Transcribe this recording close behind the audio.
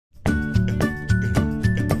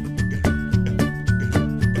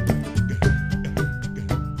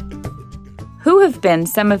have been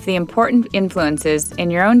some of the important influences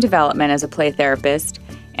in your own development as a play therapist,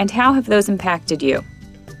 and how have those impacted you?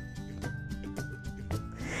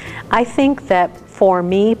 I think that for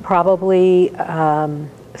me, probably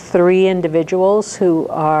 3 individuals who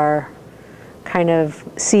are kind of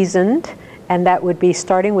seasoned, and that would be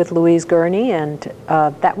starting with Louise Gurney, and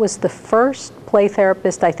that was the first play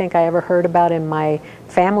therapist I think I ever heard about in my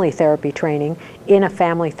family therapy training in a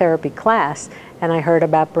family therapy class, and I heard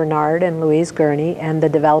about Bernard and Louise Gurney and the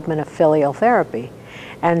development of filial therapy.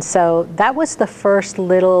 And so that was the first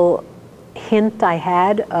little hint I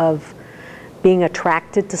had of being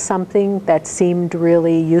attracted to something that seemed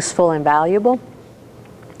really useful and valuable.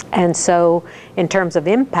 And so in terms of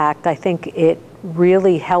impact, I think it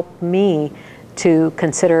really helped me to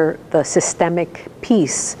consider the systemic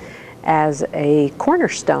piece as a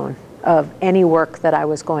cornerstone of any work that I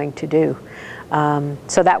was going to do.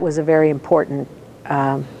 So that was a very important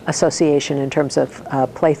association in terms of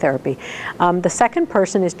play therapy. The second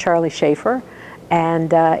person is Charlie Schaefer,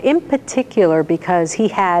 and in particular because he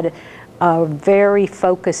had a very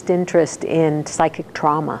focused interest in psychic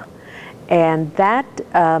trauma. And that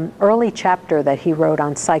early chapter that he wrote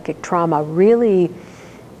on psychic trauma really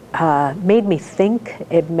made me think.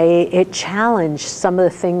 It challenged some of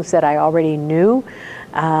the things that I already knew,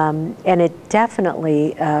 and it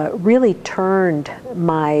definitely really turned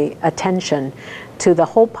my attention to the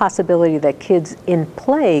whole possibility that kids in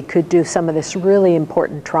play could do some of this really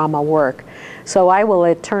important trauma work. So I will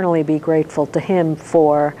eternally be grateful to him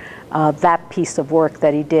for that piece of work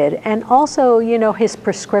that he did. And also, you know, his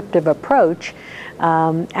prescriptive approach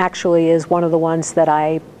actually is one of the ones that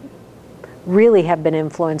I really have been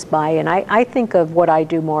influenced by, and I think of what I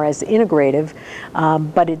do more as integrative,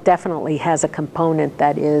 but it definitely has a component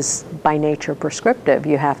that is by nature prescriptive.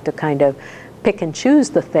 You have to kind of pick and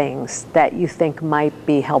choose the things that you think might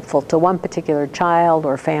be helpful to one particular child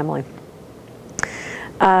or family.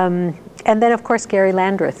 And then of course Gary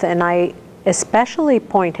Landreth, and I especially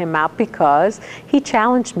point him out because he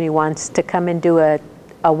challenged me once to come and do a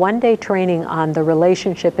one-day training on the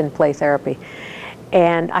relationship in play therapy.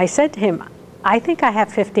 And I said to him, I think I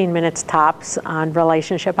have 15 minutes tops on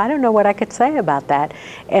relationship. I don't know what I could say about that.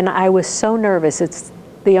 And I was so nervous. It's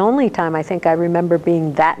the only time I think I remember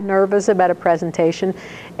being that nervous about a presentation.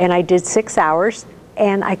 And I did 6 hours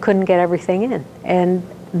and I couldn't get everything in. And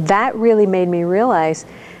that really made me realize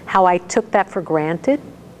how I took that for granted,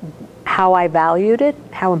 how I valued it,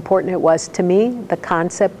 how important it was to me, the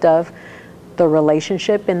concept of the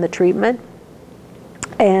relationship in the treatment.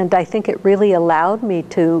 And I think it really allowed me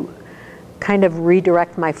to kind of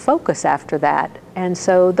redirect my focus after that. And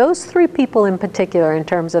so those 3 people in particular, in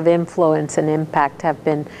terms of influence and impact, have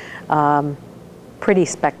been pretty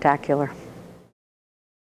spectacular.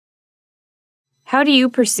 How do you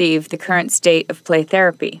perceive the current state of play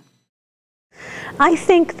therapy? I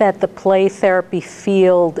think that the play therapy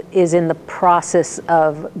field is in the process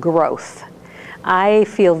of growth. I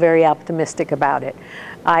feel very optimistic about it.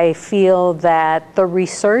 I feel that the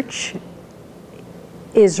research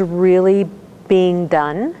is really being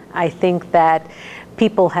done. I think that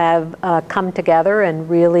people have come together and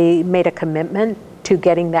really made a commitment to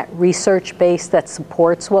getting that research base that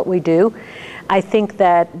supports what we do. I think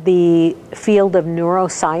that the field of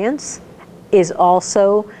neuroscience is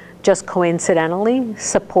also just coincidentally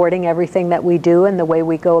supporting everything that we do and the way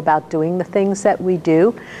we go about doing the things that we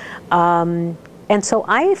do. And so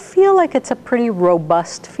I feel like it's a pretty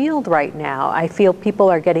robust field right now. I feel people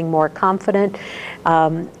are getting more confident.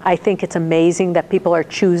 I think it's amazing that people are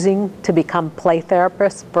choosing to become play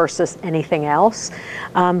therapists versus anything else.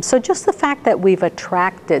 So just the fact that we've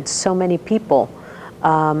attracted so many people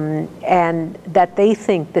and that they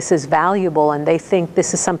think this is valuable and they think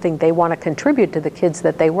this is something they want to contribute to the kids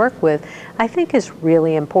that they work with, I think is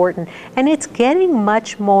really important. And it's getting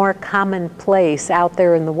much more commonplace out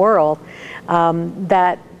there in the world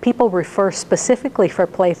that people refer specifically for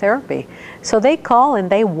play therapy. So they call and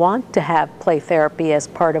they want to have play therapy as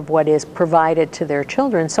part of what is provided to their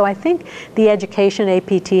children. So I think the education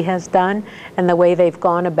APT has done and the way they've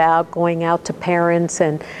gone about going out to parents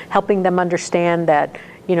and helping them understand that,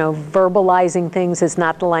 you know, verbalizing things is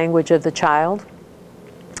not the language of the child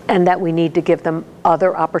and that we need to give them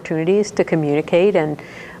other opportunities to communicate and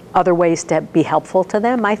other ways to be helpful to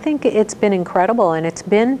them. I think it's been incredible, and it's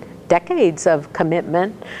been decades of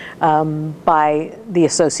commitment by the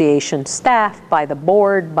association staff, by the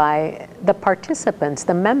board, by the participants,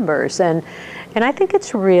 the members, and I think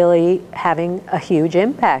it's really having a huge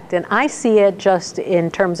impact. And I see it just in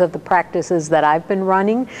terms of the practices that I've been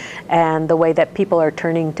running and the way that people are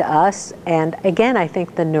turning to us. And again, I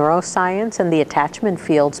think the neuroscience and the attachment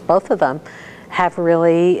fields, both of them, have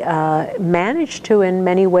really managed to, in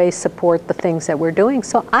many ways, support the things that we're doing.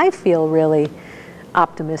 So I feel really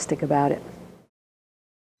optimistic about it.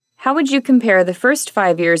 How would you compare the first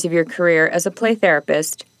 5 years of your career as a play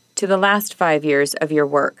therapist to the last 5 years of your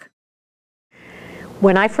work?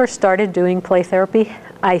 When I first started doing play therapy,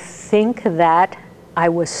 I think that I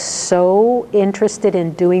was so interested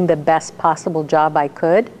in doing the best possible job I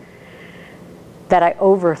could that I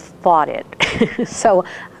overthought it. So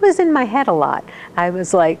I was in my head a lot. I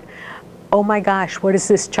was like, oh my gosh, what is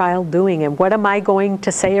this child doing? And what am I going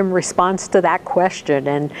to say in response to that question?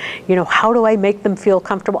 And, you know, how do I make them feel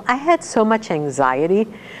comfortable? I had so much anxiety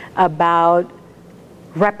about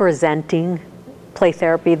representing play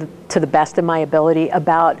therapy to the best of my ability,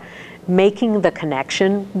 about making the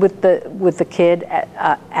connection with the kid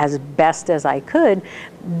as best as I could,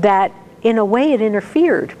 that in a way it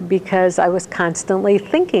interfered because I was constantly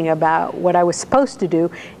thinking about what I was supposed to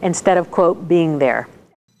do instead of, quote, being there.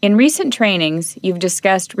 In recent trainings, you've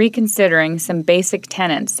discussed reconsidering some basic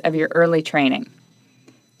tenets of your early training.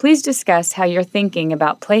 Please discuss how your thinking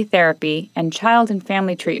about play therapy and child and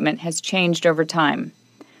family treatment has changed over time.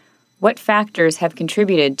 What factors have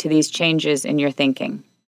contributed to these changes in your thinking?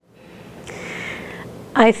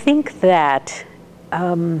 I think that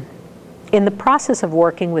in the process of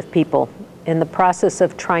working with people, in the process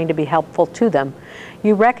of trying to be helpful to them,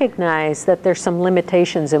 you recognize that there's some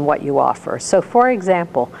limitations in what you offer. So for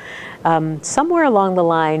example, somewhere along the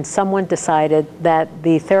line, someone decided that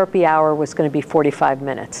the therapy hour was going to be 45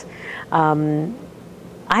 minutes.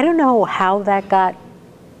 I don't know how that got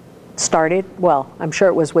started. Well, I'm sure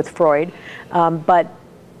it was with Freud. But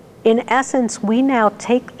in essence, we now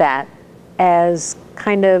take that as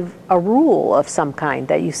kind of a rule of some kind,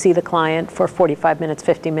 that you see the client for 45 minutes,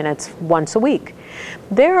 50 minutes once a week.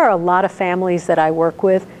 There are a lot of families that I work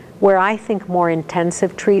with where I think more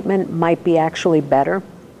intensive treatment might be actually better.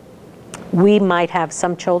 We might have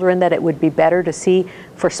some children that it would be better to see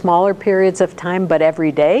for smaller periods of time, but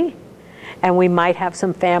every day. And we might have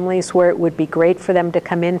some families where it would be great for them to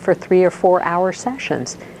come in for 3 or 4 hour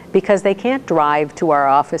sessions because they can't drive to our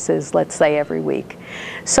offices, let's say, every week.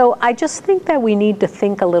 So I just think that we need to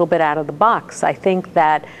think a little bit out of the box. I think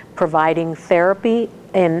that providing therapy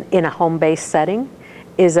in a home-based setting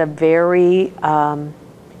is a very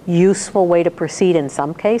useful way to proceed in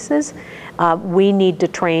some cases. We need to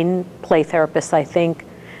train play therapists, I think,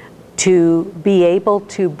 to be able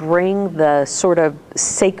to bring the sort of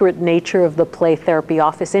sacred nature of the play therapy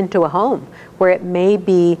office into a home where it may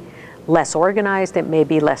be less organized, it may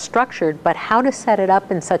be less structured, but how to set it up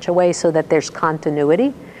in such a way so that there's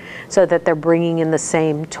continuity, so that they're bringing in the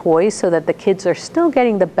same toys, so that the kids are still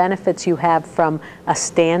getting the benefits you have from a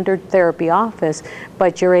standard therapy office,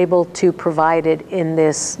 but you're able to provide it in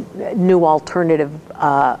this new alternative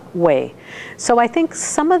way. So I think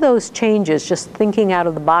some of those changes, just thinking out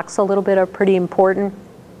of the box a little bit, are pretty important.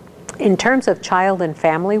 In terms of child and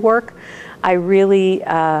family work, I really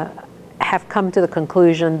have come to the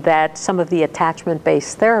conclusion that some of the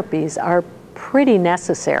attachment-based therapies are pretty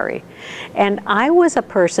necessary. And I was a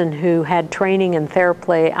person who had training in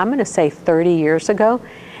TheraPlay, I'm going to say 30 years ago,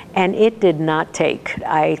 and it did not take.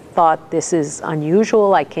 I thought, this is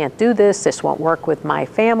unusual, I can't do this won't work with my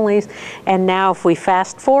families. And now if we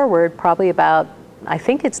fast forward, probably about, I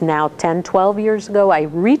think it's now 10, 12 years ago, I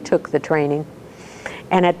retook the training.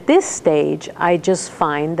 And at this stage, I just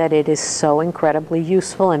find that it is so incredibly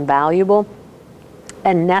useful and valuable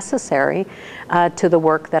and necessary to the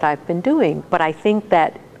work that I've been doing. But I think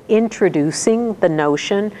that introducing the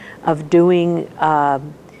notion of doing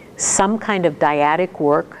some kind of dyadic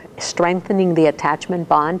work, strengthening the attachment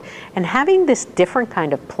bond, and having this different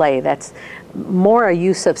kind of play that's more a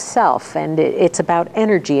use of self, and it's about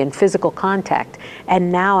energy and physical contact.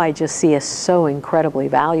 And now I just see as so incredibly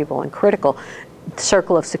valuable and critical.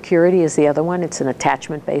 Circle of Security is the other one. It's an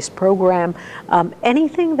attachment-based program.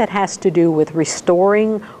 Anything that has to do with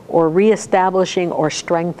restoring or reestablishing or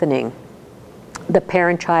strengthening the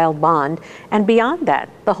parent-child bond, and beyond that,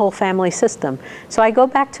 the whole family system. So I go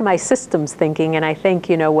back to my systems thinking, and I think,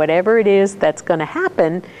 you know, whatever it is that's going to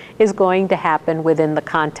happen is going to happen within the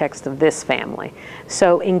context of this family.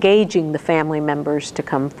 So engaging the family members to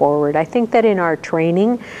come forward. I think that in our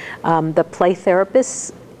training, the play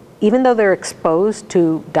therapists, even though they're exposed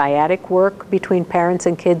to dyadic work between parents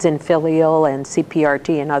and kids in filial and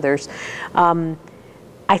CPRT and others,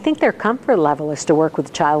 I think their comfort level is to work with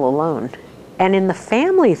the child alone. And in the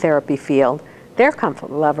family therapy field, their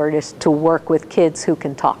comfort level is to work with kids who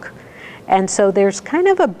can talk And so there's kind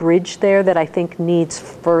of a bridge there that I think needs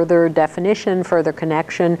further definition, further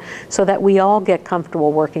connection, so that we all get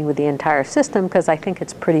comfortable working with the entire system, because I think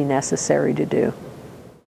it's pretty necessary to do.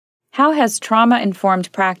 How has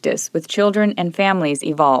trauma-informed practice with children and families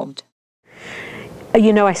evolved?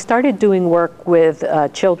 You know, I started doing work with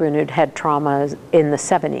children who'd had trauma in the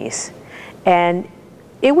 70s. And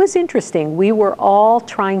it was interesting. We were all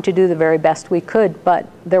trying to do the very best we could, but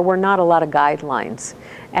there were not a lot of guidelines.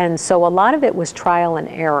 And so a lot of it was trial and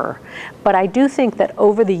error. But I do think that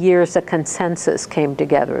over the years, a consensus came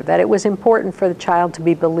together, that it was important for the child to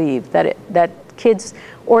be believed, that kids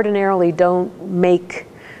ordinarily don't make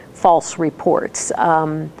false reports,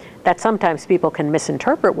 that sometimes people can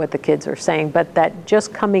misinterpret what the kids are saying, but that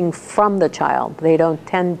just coming from the child, they don't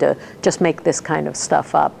tend to just make this kind of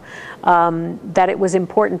stuff up. That it was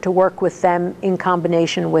important to work with them in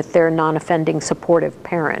combination with their non-offending supportive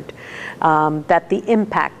parent. That the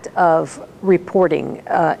impact of reporting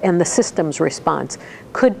and the system's response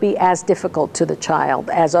could be as difficult to the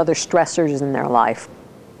child as other stressors in their life.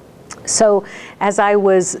 So as I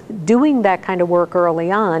was doing that kind of work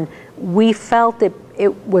early on, we felt it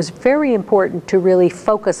was very important to really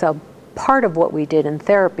focus a part of what we did in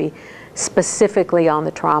therapy specifically on the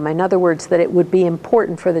trauma. In other words, that it would be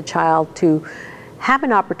important for the child to have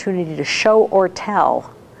an opportunity to show or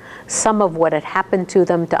tell some of what had happened to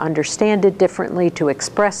them, to understand it differently, to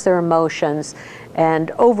express their emotions,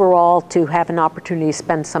 and overall to have an opportunity to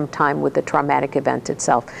spend some time with the traumatic event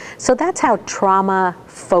itself. So that's how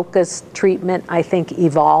trauma-focused treatment, I think,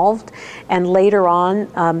 evolved. And later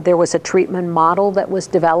on, there was a treatment model that was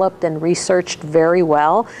developed and researched very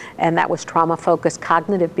well, and that was trauma-focused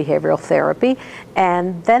cognitive behavioral therapy.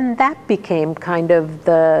 And then that became kind of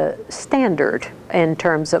the standard in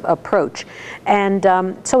terms of approach. And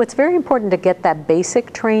so it's very important to get that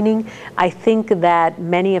basic training. I think that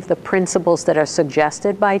many of the principles that are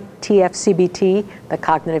suggested by TFCBT, the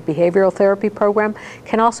Cognitive Behavioral Therapy Program,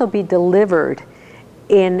 can also be delivered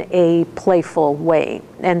in a playful way.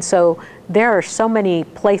 And so there are so many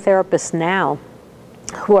play therapists now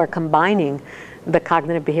who are combining the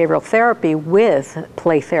cognitive behavioral therapy with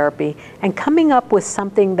play therapy and coming up with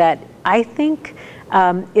something that I think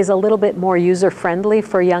is a little bit more user-friendly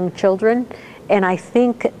for young children, and I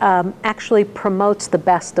think actually promotes the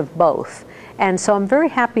best of both. And so I'm very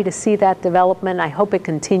happy to see that development. I hope it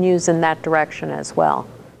continues in that direction as well.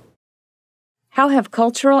 How have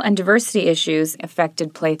cultural and diversity issues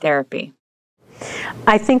affected play therapy?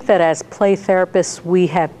 I think that as play therapists, we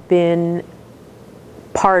have been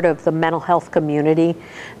part of the mental health community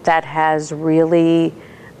that has really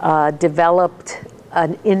developed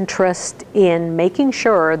an interest in making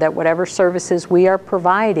sure that whatever services we are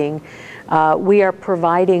providing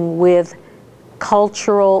with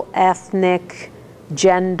cultural, ethnic,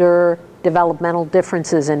 gender, developmental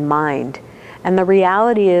differences in mind. And the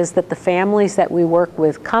reality is that the families that we work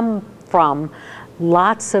with come from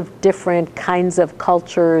lots of different kinds of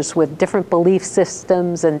cultures with different belief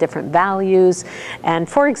systems and different values. And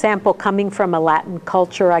for example, coming from a Latin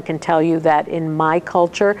culture, I can tell you that in my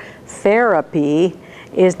culture, therapy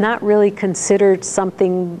is not really considered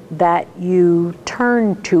something that you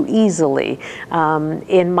turn to easily.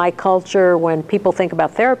 In my culture, when people think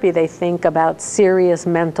about therapy, they think about serious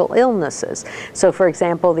mental illnesses. So for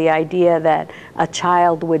example, the idea that a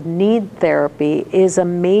child would need therapy is a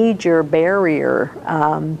major barrier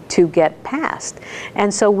to get past.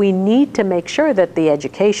 And so we need to make sure that the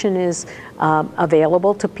education is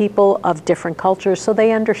available to people of different cultures so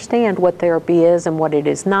they understand what therapy is and what it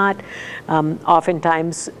is not. Oftentimes,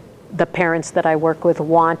 the parents that I work with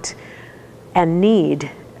want and need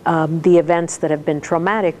the events that have been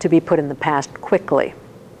traumatic to be put in the past quickly.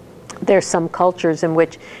 There's some cultures in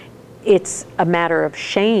which it's a matter of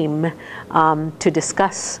shame to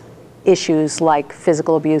discuss issues like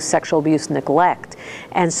physical abuse, sexual abuse, neglect.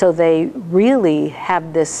 And so they really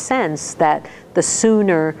have this sense that the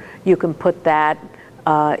sooner you can put that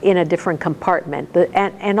in a different compartment,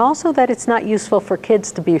 and also that it's not useful for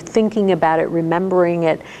kids to be thinking about it, remembering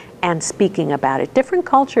it, and speaking about it. Different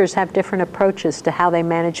cultures have different approaches to how they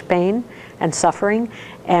manage pain and suffering,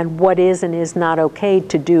 and what is and is not okay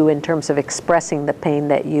to do in terms of expressing the pain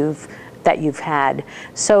that you've had.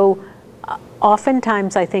 So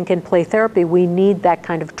oftentimes, I think in play therapy, we need that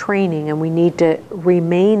kind of training, and we need to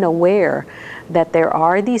remain aware that there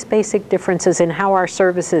are these basic differences in how our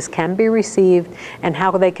services can be received and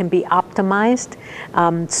how they can be optimized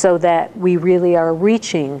so that we really are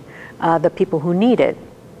reaching the people who need it.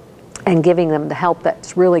 and giving them the help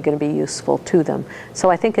that's really going to be useful to them. So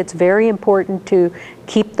I think it's very important to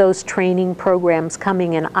keep those training programs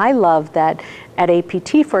coming. And I love that at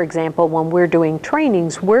APT, for example, when we're doing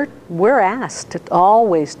trainings, we're asked to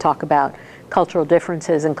always talk about cultural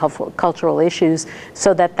differences and cultural issues,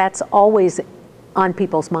 so that that's always on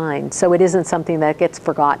people's minds. So it isn't something that gets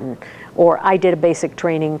forgotten, or I did a basic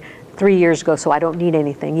training 3 years ago, so I don't need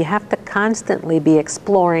anything. You have to constantly be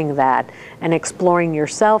exploring that and exploring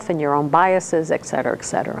yourself and your own biases, et cetera, et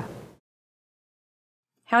cetera.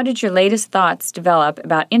 How did your latest thoughts develop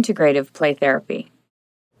about integrative play therapy?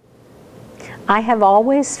 I have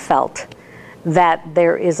always felt that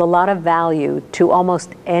there is a lot of value to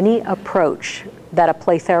almost any approach that a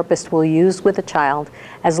play therapist will use with a child,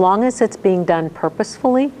 as long as it's being done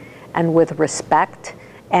purposefully and with respect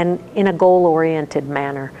and in a goal-oriented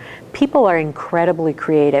manner. People are incredibly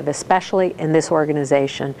creative, especially in this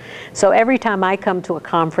organization. So every time I come to a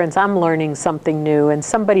conference, I'm learning something new, and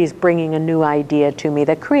somebody's bringing a new idea to me.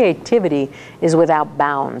 That creativity is without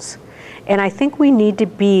bounds. And I think we need to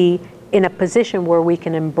be in a position where we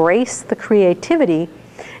can embrace the creativity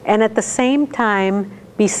and at the same time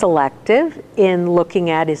be selective in looking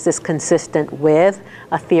at, is this consistent with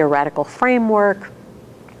a theoretical framework?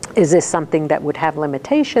 Is this something that would have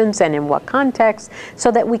limitations, and in what context,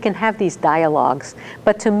 so that we can have these dialogues.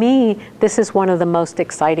 But to me, this is one of the most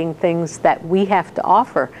exciting things that we have to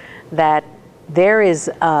offer, that there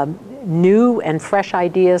is new and fresh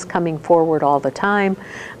ideas coming forward all the time.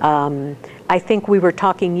 I think we were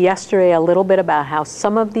talking yesterday a little bit about how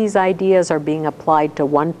some of these ideas are being applied to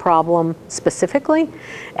one problem specifically,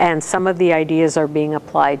 and some of the ideas are being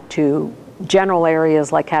applied to general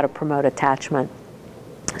areas like how to promote attachment.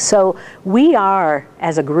 So we are,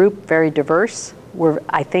 as a group, very diverse. We're,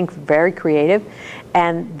 I think, very creative,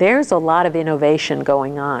 and there's a lot of innovation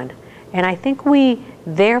going on. And I think we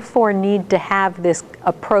therefore need to have this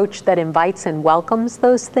approach that invites and welcomes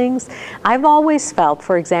those things. I've always felt,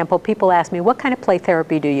 for example, people ask me, what kind of play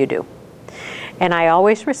therapy do you do? And I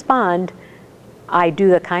always respond, I do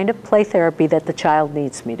the kind of play therapy that the child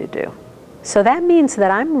needs me to do. So that means that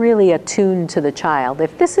I'm really attuned to the child.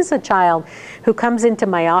 If this is a child who comes into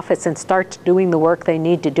my office and starts doing the work they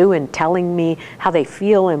need to do and telling me how they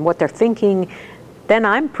feel and what they're thinking, then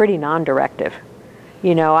I'm pretty non-directive.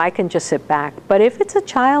 You know, I can just sit back. But if it's a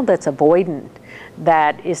child that's avoidant,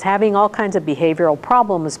 that is having all kinds of behavioral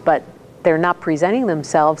problems, but they're not presenting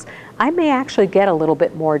themselves, I may actually get a little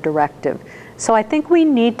bit more directive. So I think we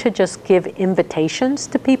need to just give invitations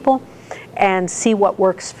to people and see what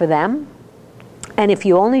works for them. And if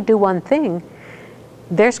you only do one thing,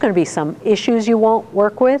 there's going to be some issues you won't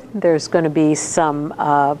work with. There's going to be some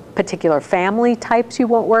particular family types you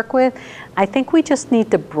won't work with. I think we just need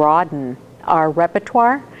to broaden our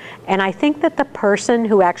repertoire. And I think that the person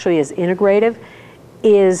who actually is integrative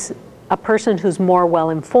is a person who's more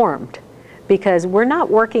well-informed, because we're not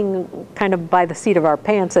working kind of by the seat of our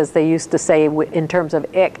pants, as they used to say, in terms of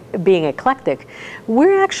being eclectic.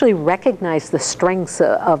 We actually recognize the strengths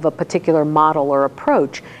of a particular model or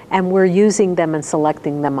approach, and we're using them and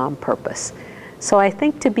selecting them on purpose. So I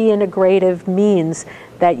think to be integrative means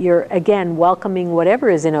that you're, again, welcoming whatever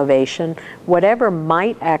is innovation, whatever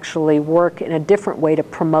might actually work in a different way to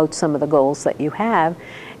promote some of the goals that you have.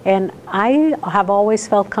 And I have always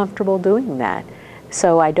felt comfortable doing that.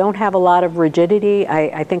 So I don't have a lot of rigidity.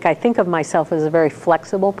 I think of myself as a very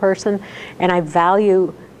flexible person, and I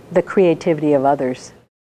value the creativity of others.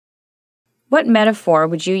 What metaphor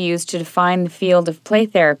would you use to define the field of play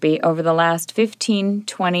therapy over the last 15,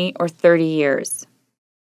 20, or 30 years?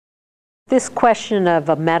 This question of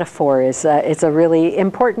a metaphor is a really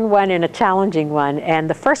important one and a challenging one. And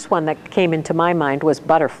the first one that came into my mind was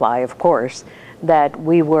butterfly, of course, that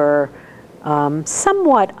we were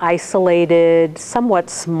somewhat isolated, somewhat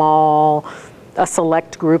small, a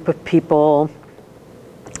select group of people,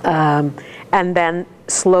 and then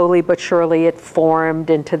slowly but surely it formed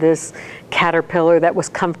into this caterpillar that was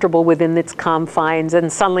comfortable within its confines,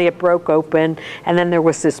 and suddenly it broke open, and then there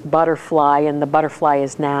was this butterfly, and the butterfly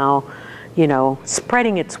is now, you know,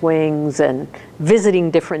 spreading its wings and visiting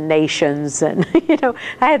different nations. And, you know,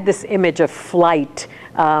 I had this image of flight,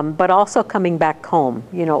 but also coming back home,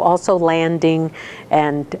 you know, also landing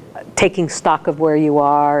and taking stock of where you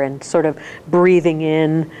are and sort of breathing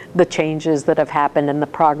in the changes that have happened and the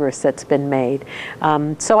progress that's been made.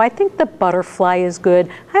 So I think the butterfly is good.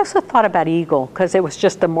 I also thought about eagle, because it was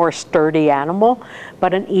just a more sturdy animal,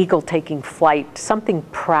 but an eagle taking flight, something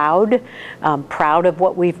proud, proud of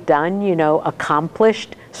what we've done, you know,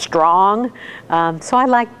 accomplished, strong. So I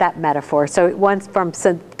like that metaphor. So it went from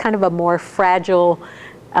some kind of a more fragile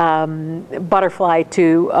butterfly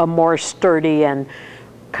to a more sturdy and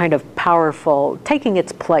kind of powerful, taking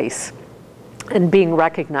its place and being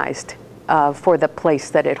recognized for the place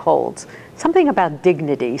that it holds. Something about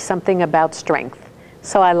dignity, something about strength.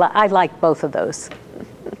 So I like both of those.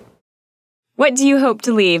 What do you hope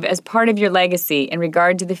to leave as part of your legacy in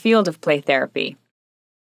regard to the field of play therapy?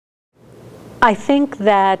 I think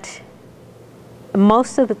that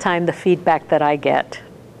most of the time the feedback that I get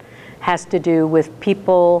has to do with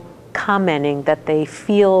people commenting that they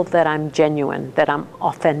feel that I'm genuine, that I'm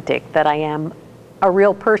authentic, that I am a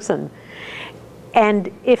real person.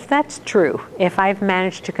 And if that's true, if I've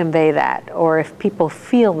managed to convey that, or if people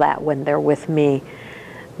feel that when they're with me,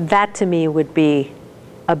 that to me would be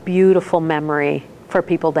a beautiful memory for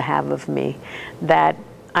people to have of me, that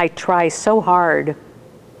I try so hard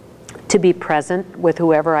to be present with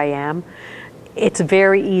whoever I am. It's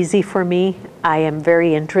very easy for me. I am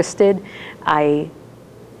very interested. I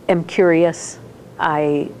am curious.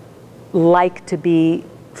 I like to be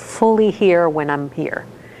fully here when I'm here.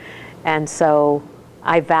 And so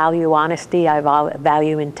I value honesty, I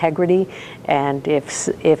value integrity, and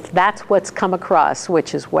if that's what's come across,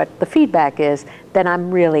 which is what the feedback is, then I'm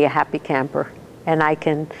really a happy camper, and I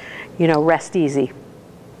can, rest easy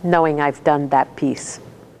knowing I've done that piece.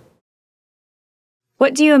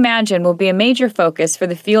 What do you imagine will be a major focus for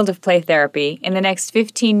the field of play therapy in the next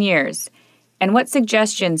 15 years, and what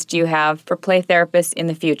suggestions do you have for play therapists in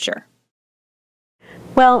the future?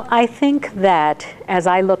 Well, I think that as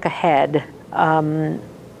I look ahead,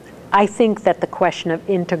 I think that the question of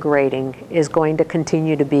integrating is going to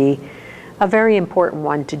continue to be a very important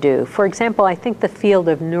one to do. For example, I think the field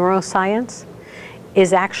of neuroscience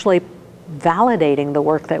is actually validating the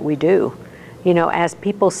work that we do. As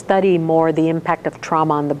people study more the impact of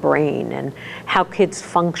trauma on the brain and how kids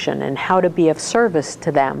function and how to be of service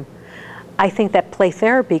to them, I think that play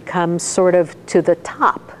therapy comes sort of to the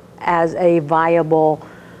top as a viable,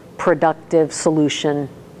 productive solution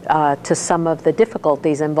to some of the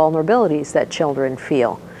difficulties and vulnerabilities that children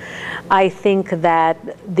feel. I think that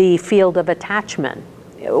the field of attachment,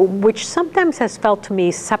 which sometimes has felt to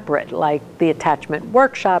me separate, like the attachment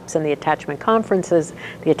workshops and the attachment conferences,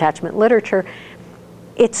 the attachment literature,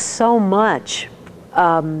 it's so much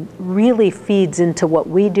really feeds into what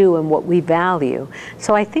we do and what we value.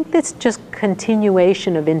 So I think this just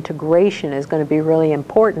continuation of integration is going to be really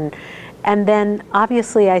important. And then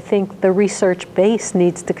obviously I think the research base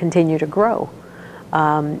needs to continue to grow.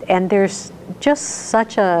 And there's just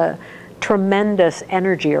such a tremendous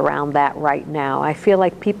energy around that right now. I feel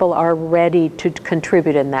like people are ready to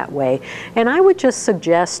contribute in that way. And I would just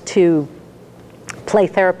suggest to play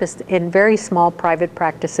therapists in very small private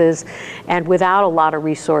practices and without a lot of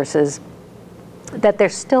resources that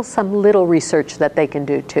there's still some little research that they can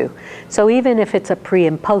do too. So even if it's a pre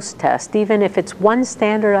and post test, even if it's one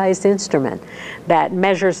standardized instrument that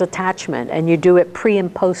measures attachment and you do it pre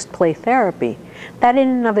and post play therapy, that in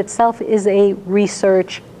and of itself is a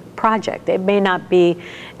research project. It may not be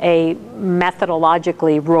a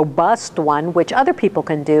methodologically robust one, which other people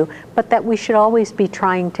can do, but that we should always be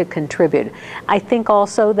trying to contribute. I think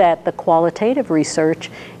also that the qualitative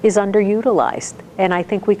research is underutilized, and I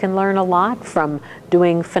think we can learn a lot from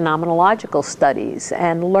doing phenomenological studies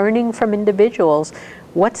and learning from individuals,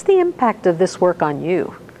 what's the impact of this work on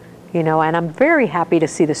you? And I'm very happy to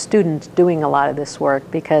see the students doing a lot of this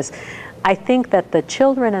work, because I think that the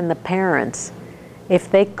children and the parents, if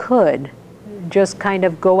they could just kind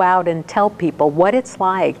of go out and tell people what it's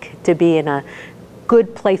like to be in a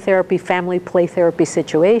good play therapy, family play therapy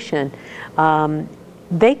situation,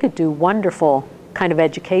 they could do wonderful kind of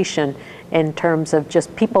education in terms of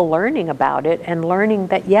just people learning about it and learning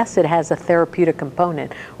that yes, it has a therapeutic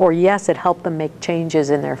component, or yes, it helped them make changes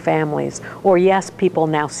in their families, or yes, people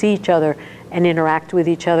now see each other and interact with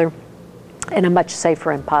each other in a much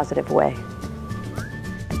safer and positive way.